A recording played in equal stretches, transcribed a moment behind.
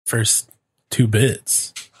first 2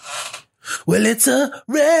 bits. Well, it's a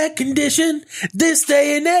rare condition this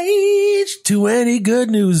day and age to any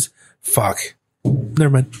good news. Fuck. Never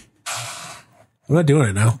mind. I'm not doing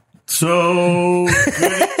it now. So,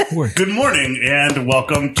 good morning and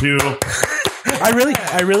welcome to...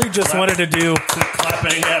 I really just wanted to do...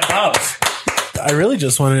 Clapping at Bob's. I really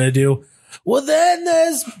just wanted to do... Well, then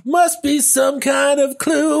must be some kind of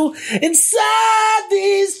clue inside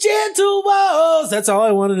these gentle walls. That's all I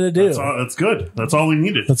wanted to do. That's good. That's all we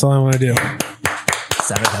needed. That's all I want to do.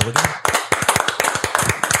 Sounded elegant.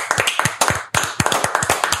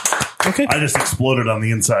 Okay. I just exploded on the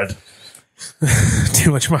inside. Too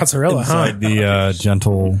much mozzarella, Inside the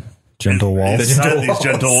gentle walls.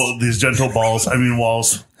 Inside these gentle balls. I mean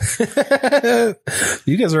walls.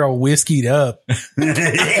 You guys are all whiskeyed up.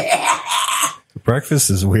 Breakfast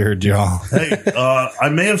is weird, y'all. Hey, I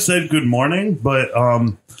may have said good morning, but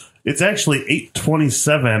it's actually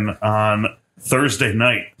 8:27 on Thursday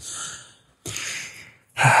night.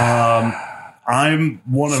 I'm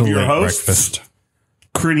one of your hosts, breakfast.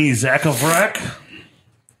 Crinny Zakovrak.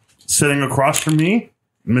 Sitting across from me,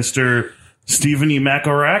 Mr. Steveny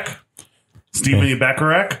Bacharach.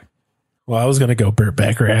 Well, I was going to go Burt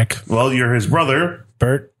Bacharach. Well, you're his brother.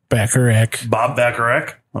 Burt Bacharach. Bob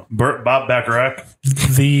Bacharach. Bob Bacharach.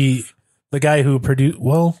 The guy who produced...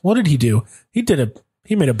 Well, what did he do? He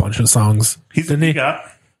made a bunch of songs. He's an EGOT.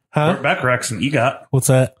 Huh? Burt Bacharach's an EGOT. What's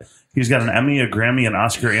that? He's got an Emmy, a Grammy, an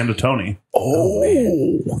Oscar, and a Tony.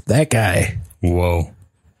 Oh, that guy. Whoa.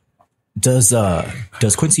 Does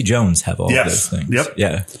Quincy Jones have all of those things? Yep.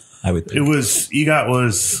 Yeah, I would think. EGOT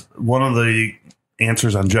was one of the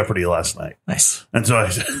answers on Jeopardy last night. Nice. And so I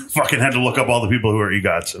fucking had to look up all the people who are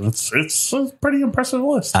EGOTs. And it's a pretty impressive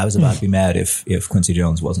list. I was about to be mad if Quincy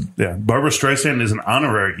Jones wasn't. Yeah. Barbara Streisand is an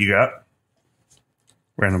honorary EGOT.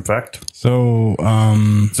 Random fact. So,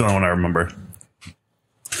 It's the only one I remember.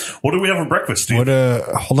 What do we have for breakfast, Steve?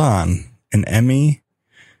 hold on. An Emmy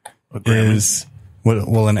is...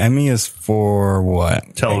 Well, an Emmy is for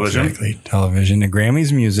what? Television. Exactly. Television. A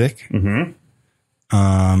Grammy's music. Mm-hmm.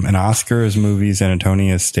 An Oscar is movies and a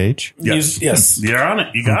Tony is stage. Yes. You're on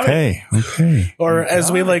it. You got it. Okay. Or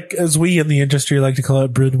as we in the industry like to call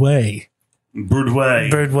it, Broadway. Broadway.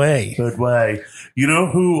 You know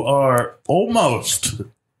who are almost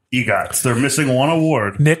EGOTs? They're missing one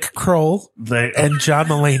award. Nick Kroll and John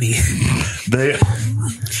Mulaney.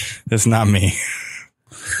 It's not me.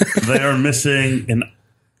 They are missing an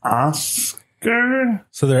Oscar.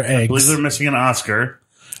 So they're eggs. I believe they're missing an Oscar.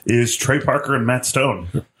 Is Trey Parker and Matt Stone.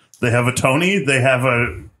 They have a Tony. They have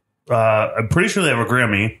I'm pretty sure they have a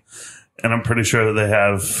Grammy, and I'm pretty sure that they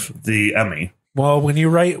have the Emmy. Well, when you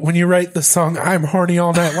write the song "I'm Horny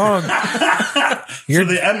All Night Long," so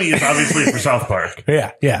the Emmy is obviously for South Park.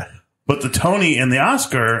 Yeah. But the Tony and the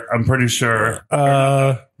Oscar, I'm pretty sure.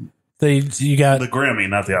 You got the Grammy,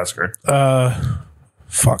 not the Oscar.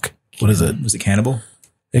 Fuck. What is it? Was it Cannibal?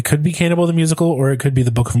 It could be Cannibal the Musical, or it could be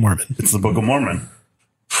the Book of Mormon. It's the Book of Mormon.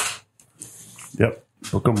 Yep.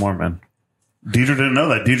 Book of Mormon. Deidre didn't know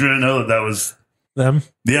that. Deidre didn't know that was them.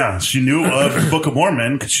 Yeah. She knew of the Book of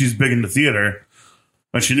Mormon because she's big into theater.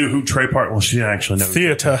 And she knew who Trey Parker... Well, she didn't actually know.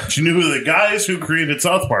 Theater. She knew who the guys who created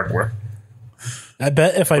South Park were. I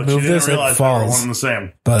bet if I move this, it falls. One and the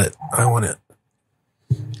same. But I want it.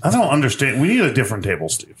 I don't understand. We need a different table,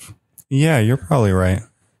 Steve. Yeah, you're probably right.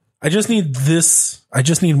 I just need this. I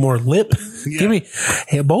just need more lip. Yeah. Give me,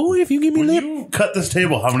 hey boy, if you give me lip. You cut this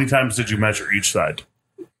table, how many times did you measure each side?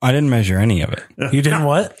 I didn't measure any of it. You didn't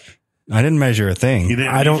what? I didn't measure a thing. You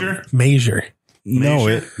didn't I don't measure.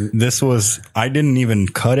 No, I didn't even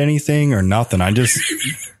cut anything or nothing.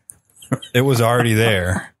 It was already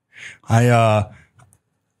there. That's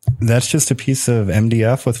just a piece of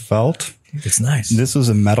MDF with felt. It's nice. This was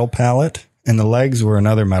a metal pallet. And the legs were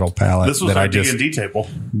another metal pallet. This was our D&D table.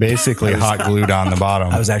 Basically hot glued on the bottom.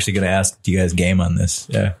 I was actually going to ask, do you guys game on this?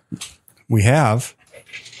 Yeah. We have.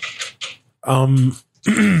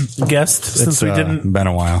 Guessed since we didn't. Been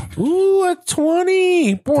a while. Ooh, a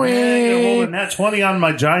 20. Boy. Yeah, nat 20 on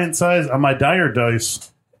my giant size, on my dire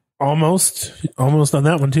dice. Almost on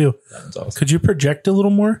that one too. That one's awesome. Could you project a little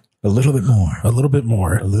more? A little bit more. A little bit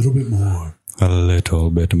more. A little bit more. A little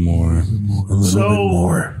bit more. A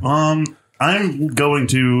little bit more. I'm going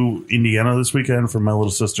to Indiana this weekend for my little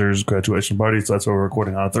sister's graduation party, so that's why we're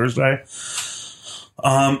recording on a Thursday.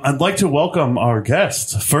 I'd like to welcome our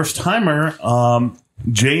guest, first timer,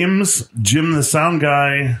 James Jim the Sound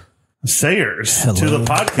Guy Sayers, to the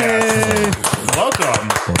podcast. Hey. Welcome.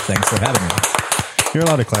 Well, thanks for having me. You're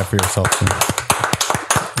allowed to clap for yourself too.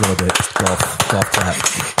 A little bit. Golf clap.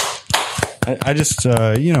 I just,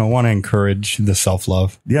 want to encourage the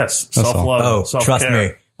self-love. Yes, That's all. self-love. Oh, self-care. trust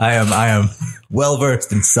me. I am well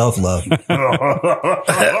versed in self-love.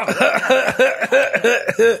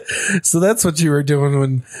 So that's what you were doing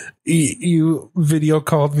when you video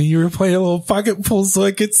called me. You were playing a little pocket pool so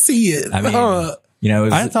I could see it. I mean,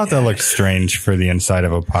 I thought that looked strange for the inside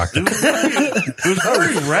of a pocket. It was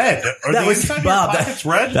very red. Are That the was inside of Bob. your pockets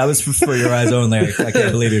red? That was for your eyes only. I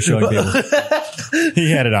can't believe you're showing people.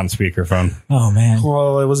 He had it on speakerphone. Oh man!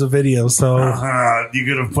 Well, it was a video, so You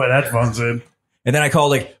could have put headphones in. And then I called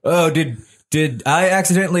like, oh, did I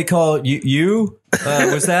accidentally call you?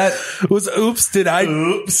 Was that? oops. Did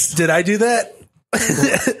I do that?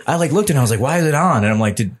 I like looked and I was like, why is it on? And I'm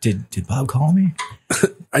like, did Bob call me?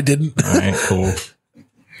 I didn't. All right, cool.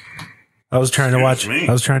 I was trying to watch. me.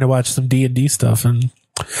 I was trying to watch some D&D stuff, and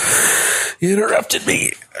you interrupted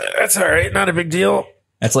me. That's all right. Not a big deal.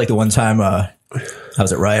 That's like the one time I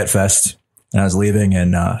was at Riot Fest and I was leaving,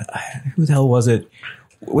 and who the hell was it?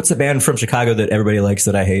 What's the band from Chicago that everybody likes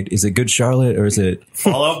that I hate? Is it Good Charlotte or is it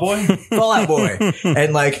Fall Out Boy? Fall Out Boy?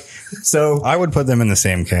 And like, so I would put them in the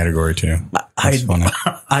same category too. That's funny.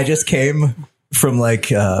 I just came from like,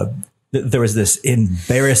 there was this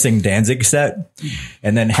embarrassing Danzig set,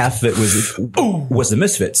 and then half of it was the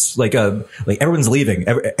Misfits. Like everyone's leaving.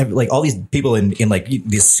 Like all these people in like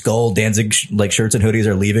these skull Danzig like shirts and hoodies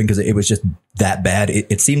are leaving because it was just that bad.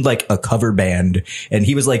 It seemed like a cover band, and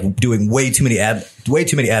he was like doing way too many ad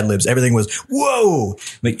libs. Everything was whoa,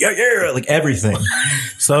 like yeah, like everything.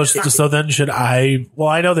 So then should I? Well,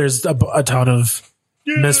 I know there's a ton of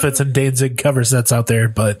Misfits and Danzig cover sets out there,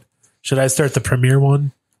 but should I start the premiere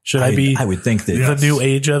one? Should I be? I would think that the new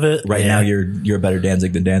age of it. right now you're a better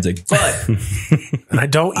Danzig than Danzig, but And I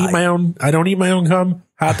don't eat my own. I don't eat my own cum,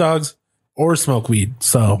 hot dogs, or smoke weed.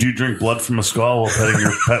 So Do you drink blood from a skull while petting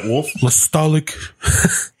your pet wolf? Lastolic.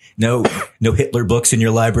 no Hitler books in your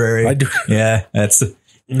library. I do. Yeah, that's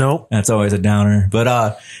always a downer. But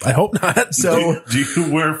I hope not. so Do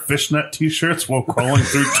you wear fishnet t-shirts while crawling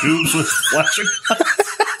through tubes with flashing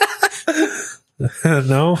lights?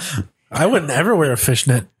 No, I would never wear a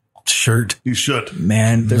fishnet shirt. You should.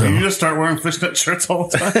 man, there's You a just start wearing fishnet shirts all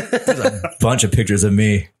the time. bunch of pictures of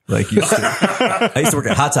me. Like I used to work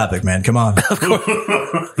at Hot Topic, man. Come on. That's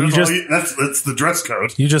the dress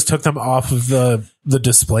code. You just took them off of the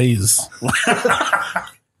displays.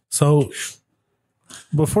 So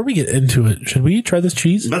before we get into it, should we try this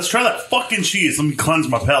cheese? Let's try that fucking cheese. Let me cleanse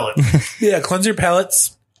my palate. Yeah, cleanse your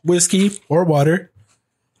palates. Whiskey or water.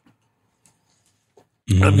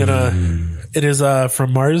 I'm gonna. It is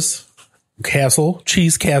from Mars Castle,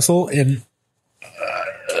 Cheese Castle in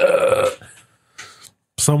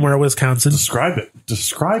somewhere Wisconsin. Describe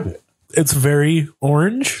it. It's very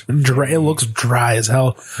orange and dry. It looks dry as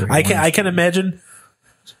hell. I can imagine.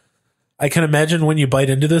 I can imagine when you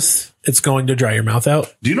bite into this, it's going to dry your mouth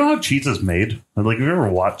out. Do you know how cheese is made? Like, have you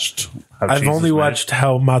ever watched how I've cheese only is made? watched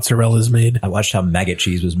how mozzarella is made. I watched how maggot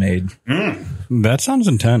cheese was made. That sounds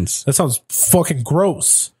intense. That sounds fucking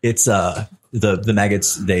gross. It's the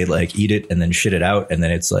maggots, they like eat it and then shit it out, and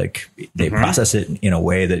then it's like they process it in a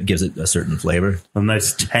way that gives it a certain flavor. A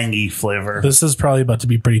nice tangy flavor. This is probably about to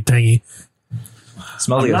be pretty tangy.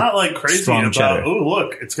 Smells I'm like not like crazy strong about, cheddar. oh,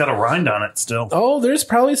 look, it's got a rind on it still. Oh, there's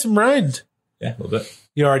probably some rind. Yeah, a little bit.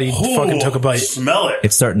 You already fucking took a bite. Smell it.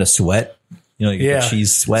 It's starting to sweat. You know, you get Yeah. the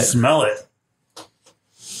cheese sweat. Smell it.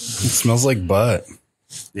 It smells like butt.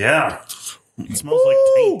 Yeah. It smells like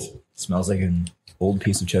taint. Smells like an old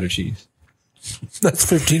piece of cheddar cheese. That's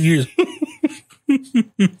 15 years.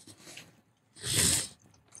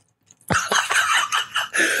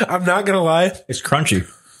 I'm not gonna lie. It's crunchy.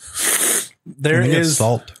 There It needs is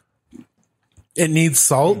salt. It needs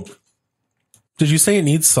salt. Did you say it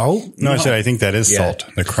needs salt? No, I said I think that is Yeah. salt.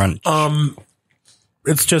 The crunch.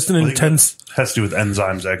 It's just an I think intense. that has to do with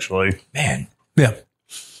enzymes, actually. Man, Yeah,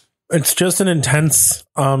 it's just an intense.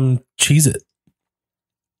 Cheese it. It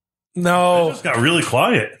No. just got really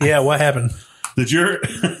quiet. Yeah. What happened? Did your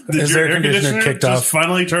air conditioner kicked just off?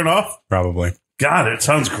 finally turn off? Probably. God, it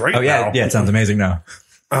sounds great. oh yeah, now. yeah, it sounds amazing now.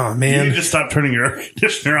 Oh You man. need to stop turning your air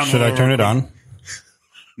conditioner on. Should I turn it on?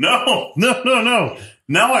 No.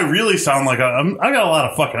 Now I really sound like I got a lot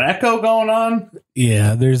of fucking echo going on.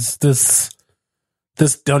 Yeah. There's this.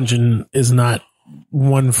 This dungeon is not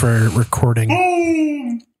one for recording.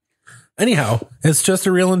 Boom. Anyhow, it's just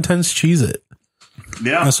a real intense cheese it.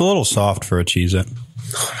 Yeah, It's a little soft for a Cheez-It.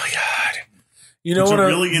 You know it's what? a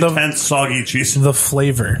really the, intense, soggy cheese. the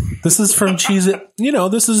flavor. This is from Cheez It. You know,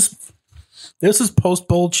 this is post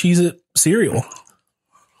bowl Cheez It cereal.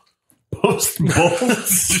 Post bowl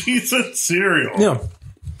cheese and cereal. Yeah.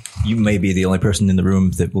 You may be the only person in the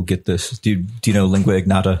room that will get this. Do you know lingua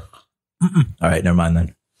ignota? All right, never mind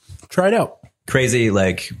then. Try it out. Crazy,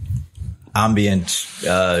 like ambient,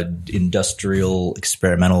 industrial,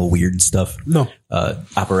 experimental, weird stuff. No.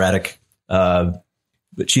 Operatic.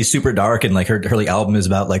 But she's super dark, and like her album is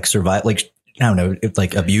about like survive, like I don't know, it's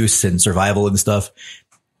like abuse and survival and stuff.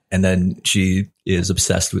 And then she is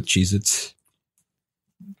obsessed with Cheez-Its.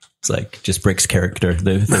 It's like just breaks character.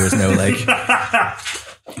 There is no like.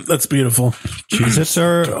 That's beautiful.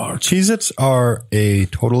 Cheez-Its are a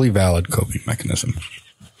totally valid coping mechanism.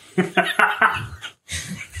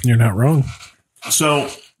 You're not wrong. So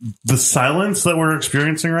the silence that we're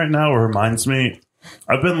experiencing right now reminds me,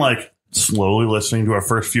 I've been like slowly listening to our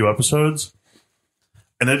first few episodes,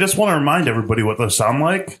 and I just want to remind everybody what those sound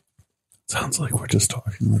like. It sounds like we're just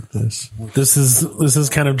talking like this. This is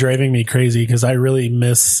kind of driving me crazy because I really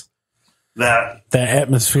miss that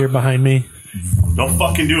atmosphere behind me. Don't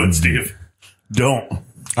fucking do it, Steve. Don't.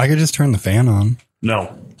 I could just turn the fan on.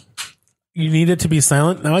 No. You need it to be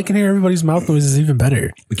silent. Now I can hear everybody's mouth noises even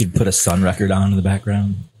better. We could put a Sun record on in the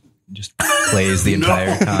background. It just plays the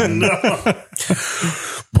entire time. No.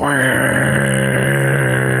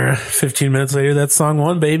 15 minutes later, that song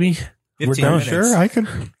won, baby. We're done. minutes. Sure, I could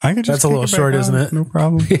just. That's a little kick it back short, on. isn't it? No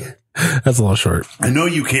problem. That's a little short. I know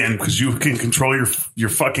you can because you can control your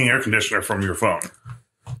fucking air conditioner from your phone.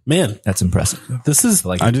 Man, That's impressive. this is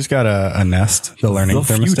Like I just got a Nest, the learning the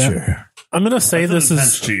thermostat. future. I'm going to say this is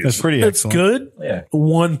That's pretty it's excellent. good. Yeah.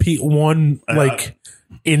 One like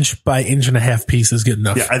inch by inch and a half piece is good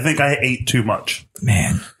enough. Yeah, I think I ate too much.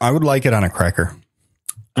 Man. I would like it on a cracker.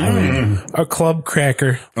 A club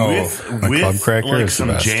cracker. With club cracker like is the some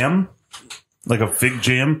best. jam, like a fig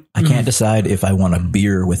jam. I can't decide if I want a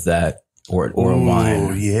beer with that or a Oh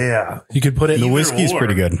wine. yeah, You could put it. The whiskey's or.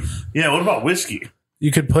 pretty good. yeah. What about whiskey?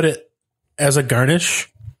 You could put it as a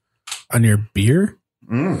garnish on your beer,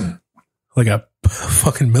 like a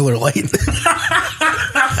fucking Miller Lite.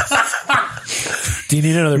 Do you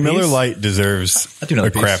need another Miller piece? Lite deserves do another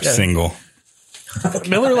a craft piece, yeah. single.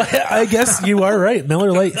 Miller Lite. I guess you are right.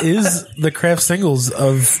 Miller Lite is the craft singles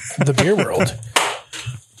of the beer world.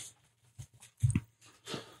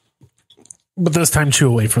 But this time, chew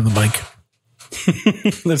away from the mic.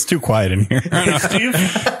 That's too quiet in here. Hey, Steve,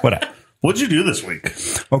 What? what'd you do this week?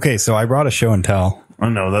 Okay, so I brought a show and tell. I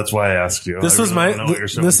know that's why I asked you. This I is really my don't know what your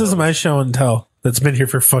show this is does. my show and tell that's been here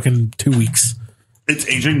for fucking 2 weeks. It's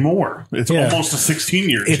aging more. It's Yeah. almost a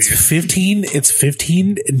 16-year. It's 15. It's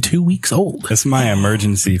 15 and 2 weeks old. This is my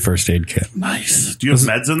emergency first aid kit. nice. Do you have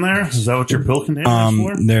meds in there? Is that what your pill container is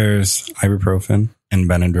for? There's ibuprofen and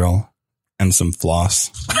Benadryl and some floss.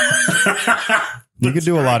 You could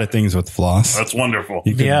do a lot of things with floss. That's wonderful.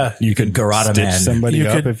 You could, Yeah. you could Garrote stitch man. somebody You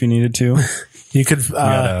up could- if you needed to. You could You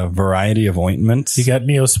got a variety of ointments. you got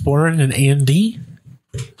Neosporin and A&D.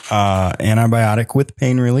 Antibiotic with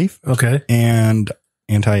pain relief Okay. and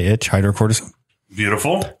anti-itch hydrocortisone.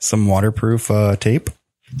 Beautiful. Some waterproof tape.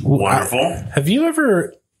 Wonderful. Have you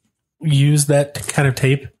ever used that kind of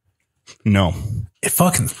tape? No.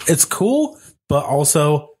 It's cool, but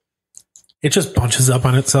also it just bunches up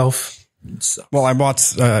on itself. Well, I brought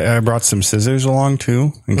some scissors along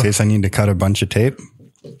too in case I need to cut a bunch of tape.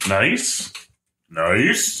 Nice.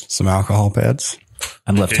 Nice. Some alcohol pads.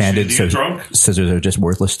 I'm left-handed, you so get drunk? scissors are just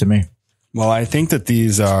worthless to me. Well, I think that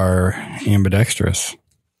these are ambidextrous.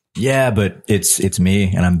 Yeah, but it's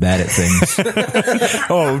me, and I'm bad at things.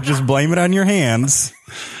 Oh, just blame it on your hands.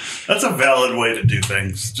 That's a valid way to do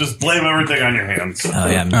things. Just blame everything on your hands. Oh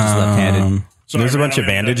yeah, I'm just left-handed. Sorry, There's a man, bunch of I'm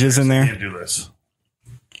bandages in ambidextrous. there. I can't do this.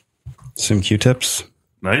 Some Q-tips.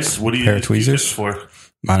 Nice. What do you Pair of use tweezers? Q-tips for?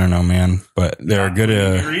 I don't know, man, but they're a good.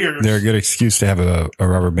 your ears. They're a good excuse to have a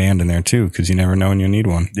rubber band in there too, because you never know when you'll need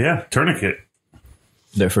one. Yeah, tourniquet.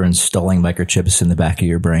 They're for installing microchips in the back of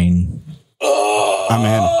your brain. I'm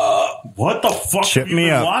in. What the fuck Chip have you me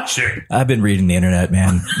been up. watching? I've been reading the internet,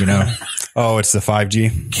 man. You know, Oh, it's the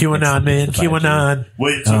 5G. QAnon, man. the 5G. QAnon.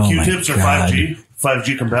 Wait, so Oh Q-tips my are God. 5G?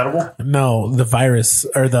 5G compatible? No, the virus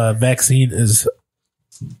or the vaccine is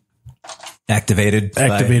activated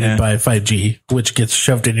by 5G, which gets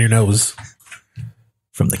shoved in your nose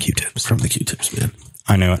from the Q-tips. from the Q-tips, man.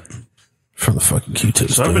 I knew it. From the fucking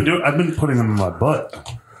Q-tips. So dude. I've been putting them in my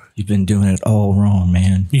butt. You've been doing it all wrong,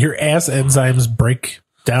 man. Your ass enzymes break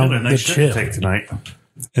down What a the nice shit to chip take tonight.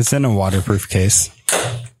 It's in a waterproof case.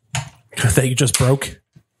 that you just broke.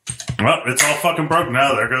 Well, it's all fucking broke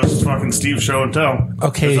now. There goes fucking Steve's show and tell.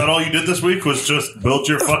 Okay. Is that all you did this week was just build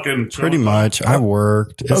your fucking show Pretty and tell? much. I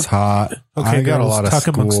worked. It's hot. Okay, I got a girls, lot of talk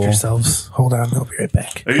amongst school. yourselves. Hold on, I'll be right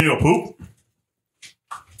back. Are you gonna go poop?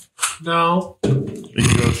 No. You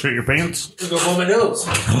can go shit your pants. Go blow my nose.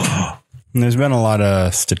 And there's been a lot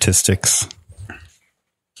of statistics.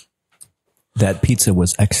 That pizza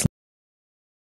was excellent.